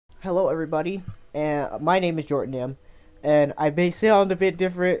Hello, everybody, and my name is JordonAM, and I may sound a bit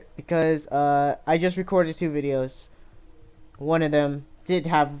different because I just recorded two videos. One of them did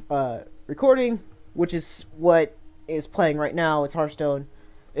have recording, which is what is playing right now. It's Hearthstone.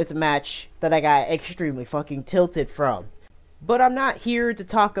 It's a match that I got extremely fucking tilted from. But I'm not here to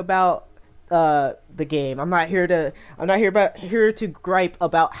talk about the game. I'm not here to gripe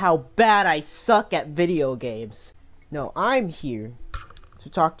about how bad I suck at video games. No, I'm here to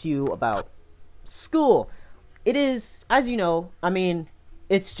talk to you about school. It is, as you know,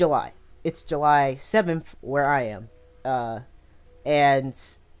 it's July. It's July 7th where I am. And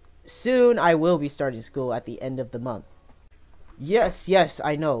soon I will be starting school at the end of the month. Yes,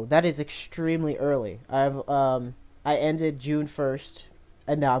 I know. That is extremely early. I ended June 1st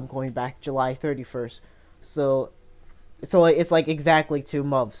and now I'm going back July 31st. So it's like exactly 2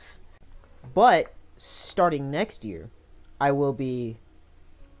 months. But starting next year, I will be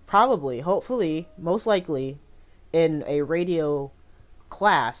probably, hopefully, most likely in a radio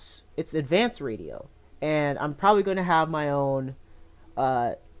class. It's advanced radio, and I'm probably going to have my own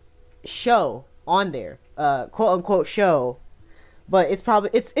show on there, quote unquote show. But it's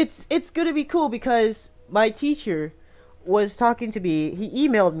going to be cool because my teacher was talking to me. He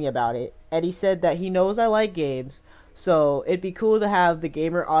emailed me about it, and he said that he knows I like games, so it'd be cool to have the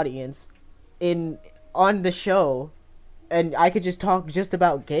gamer audience in on the show, and I could just talk just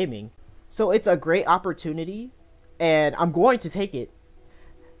about gaming. So it's a great opportunity, and I'm going to take it.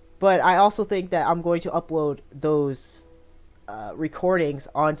 But I also think that I'm going to upload those recordings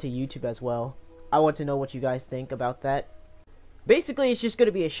onto YouTube as well. I want to know what you guys think about that. Basically, it's just going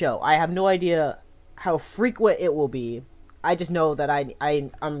to be a show. I have no idea how frequent it will be. I just know that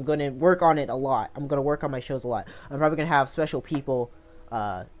I'm going to work on it a lot. I'm going to work on my shows a lot. I'm probably going to have special people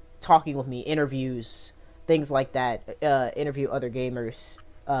talking with me, interviews, things like that, interview other gamers.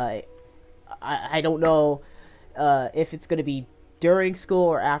 I don't know if it's going to be during school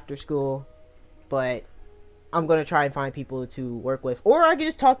or after school, but I'm going to try and find people to work with. Or I can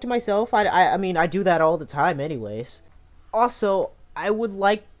just talk to myself. I mean, I do that all the time anyways. Also, I would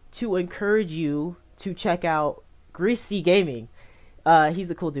like to encourage you to check out Greasy Gaming. He's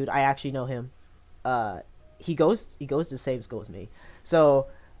a cool dude. I actually know him. He goes to the same school as me. So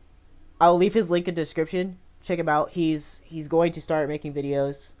I'll leave his link in the description. Check him out. He's going to start making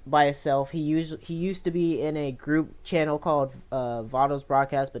videos by himself. He used to be in a group channel called Vado's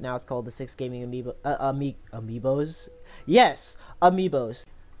Broadcast, but now it's called the Six Gaming Amiibos. Yes, Amiibos.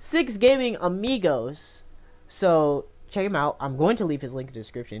 Six Gaming Amigos. So check him out. I'm going to leave his link in the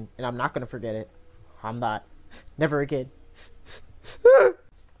description, and I'm not going to forget it. I'm not. Never again.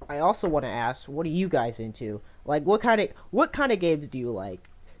 I also want to ask, what are you guys into? Like, what kind of games do you like?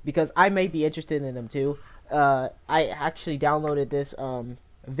 Because I may be interested in them too. I actually downloaded this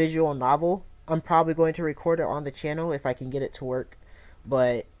visual novel. I'm probably going to record it on the channel if I can get it to work.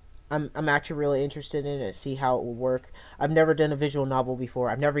 But I'm actually really interested in it, see how it will work. I've never done a visual novel before.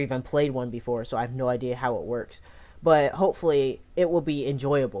 I've never even played one before, so I have no idea how it works. But hopefully it will be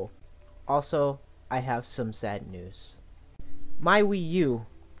enjoyable. Also, I have some sad news. My Wii U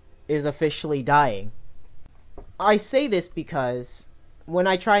is officially dying. I say this because when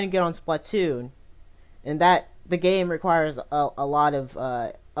I try to get on Splatoon, and that the game requires a lot of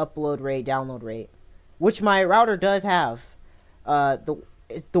upload rate, download rate, which my router does have. The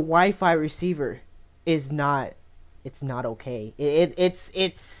Wi-Fi receiver is not. It's not okay.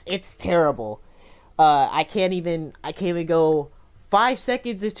 It's terrible. I can't even go 5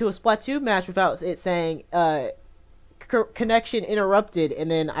 seconds into a Splatoon match without it saying connection interrupted, and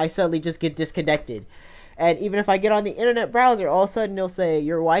then I suddenly just get disconnected. And even if I get on the internet browser, all of a sudden they'll say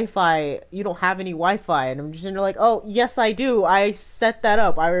your Wi-Fi, you don't have any Wi-Fi, and I'm just like, oh yes I do. I set that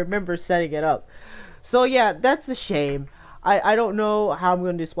up. I remember setting it up. So yeah, that's a shame. I don't know how I'm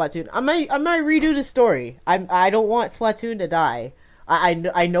gonna do Splatoon. I might redo the story. I don't want Splatoon to die. I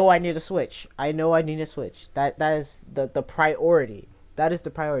know I need a Switch. I know I need a Switch. That is the priority. That is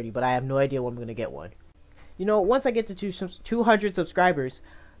the priority. But I have no idea when I'm gonna get one. You know, once I get to 200 subscribers,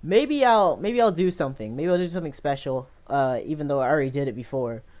 maybe I'll do something. Maybe I'll do something special. Even though I already did it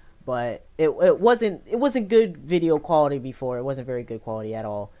before, but it wasn't good video quality before. It wasn't very good quality at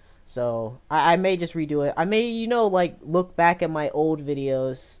all. So I may just redo it. I may like look back at my old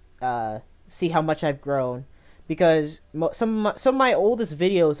videos, see how much I've grown, because some of my oldest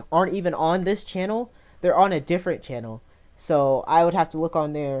videos aren't even on this channel. They're on a different channel. So I would have to look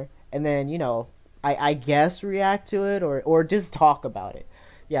on there and then I guess react to it or just talk about it.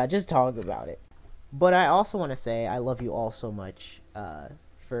 Yeah, just talk about it. But I also want to say I love you all so much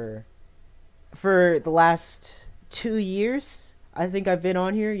for the last 2 years. I think I've been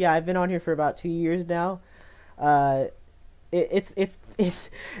on here. Yeah, I've been on here for about 2 years now. Uh, it's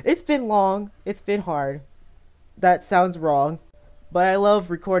been long. It's been hard. That sounds wrong, but I love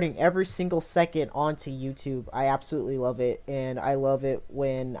recording every single second onto YouTube. I absolutely love it, and I love it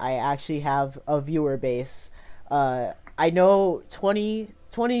when I actually have a viewer base. I know 20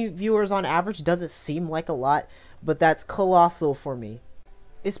 viewers on average doesn't seem like a lot, but that's colossal for me.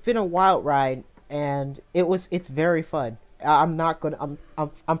 It's been a wild ride, and it's very fun. I'm not gonna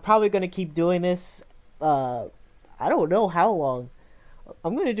I'm probably gonna keep doing this. I don't know how long.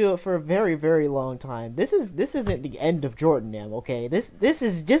 I'm gonna do it for a very, very long time. This isn't the end of JordonAM, okay? This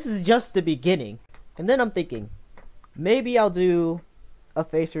is just the beginning. And then I'm thinking, maybe I'll do a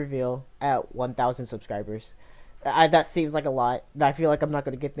face reveal at 1,000 subscribers. That seems like a lot. And I feel like I'm not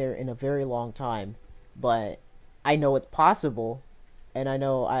gonna get there in a very long time, but I know it's possible, and I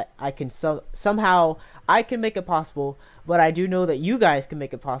know I can somehow I can make it possible. But I do know that you guys can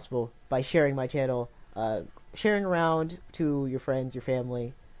make it possible by sharing my channel. Sharing around to your friends, your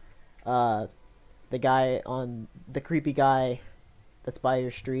family, the guy on the creepy guy that's by your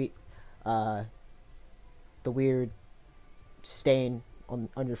street, the weird stain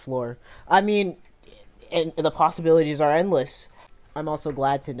on your floor. I mean, and the possibilities are endless. I'm also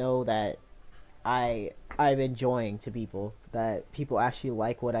glad to know that I'm enjoying to people, that people actually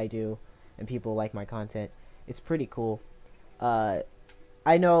like what I do and people like my content. It's pretty cool. I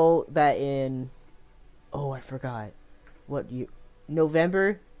know that in I forgot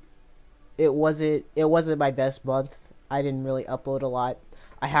November, it wasn't my best month. I didn't really upload a lot.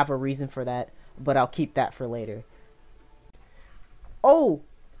 I have a reason for that, but I'll keep that for later. Oh,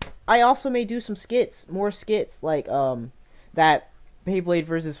 I also may do some skits, more skits, like that Beyblade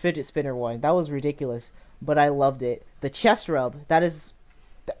versus fidget spinner one. That was ridiculous, but I loved it. The chest rub, that is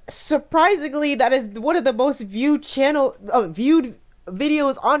surprisingly one of the most viewed viewed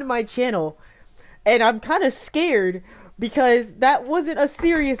videos on my channel. And I'm kind of scared because that wasn't a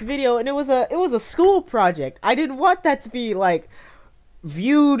serious video, and it was a school project. I didn't want that to be like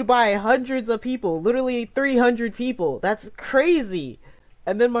viewed by hundreds of people, literally 300 people. That's crazy.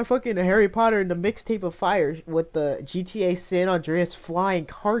 And then my fucking Harry Potter and the Mixtape of Fire with the GTA San Andreas flying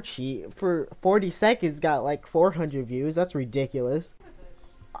car cheat for 40 seconds got like 400 views. That's ridiculous.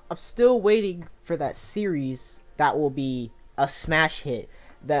 I'm still waiting for that series that will be a smash hit.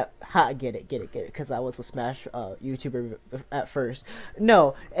 Get it, because I was a Smash YouTuber at first.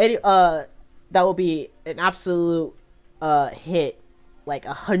 No, that will be an absolute hit, like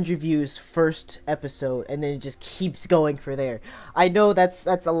 100 views first episode, and then it just keeps going for there. I know that's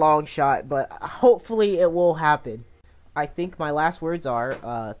a long shot, but hopefully it will happen. I think my last words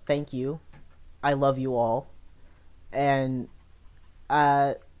are thank you, I love you all, and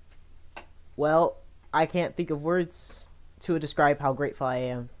well, I can't think of words to describe how grateful I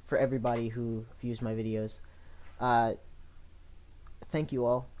am for everybody who views my videos. Thank you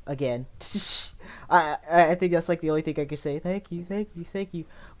all again. I think that's like the only thing I could say. Thank you, thank you, thank you.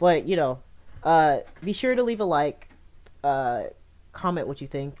 But you know, be sure to leave a like, comment what you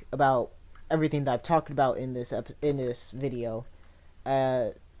think about everything that I've talked about in this video.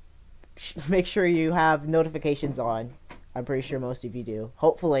 Make sure you have notifications on. I'm pretty sure most of you do.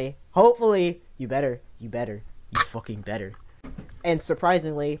 Hopefully, you fucking better. And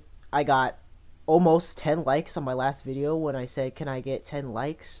surprisingly, I got almost 10 likes on my last video when I said, can I get 10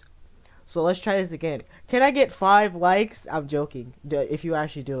 likes? So let's try this again. Can I get 5 likes? I'm joking. If you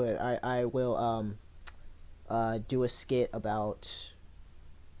actually do it, I will do a skit about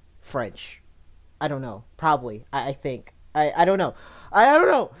French. I don't know. Probably. I think. I don't know. I don't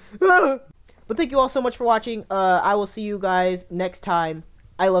know. But thank you all so much for watching. I will see you guys next time.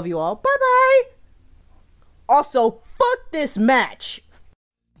 I love you all. Bye-bye. Also, fuck this match.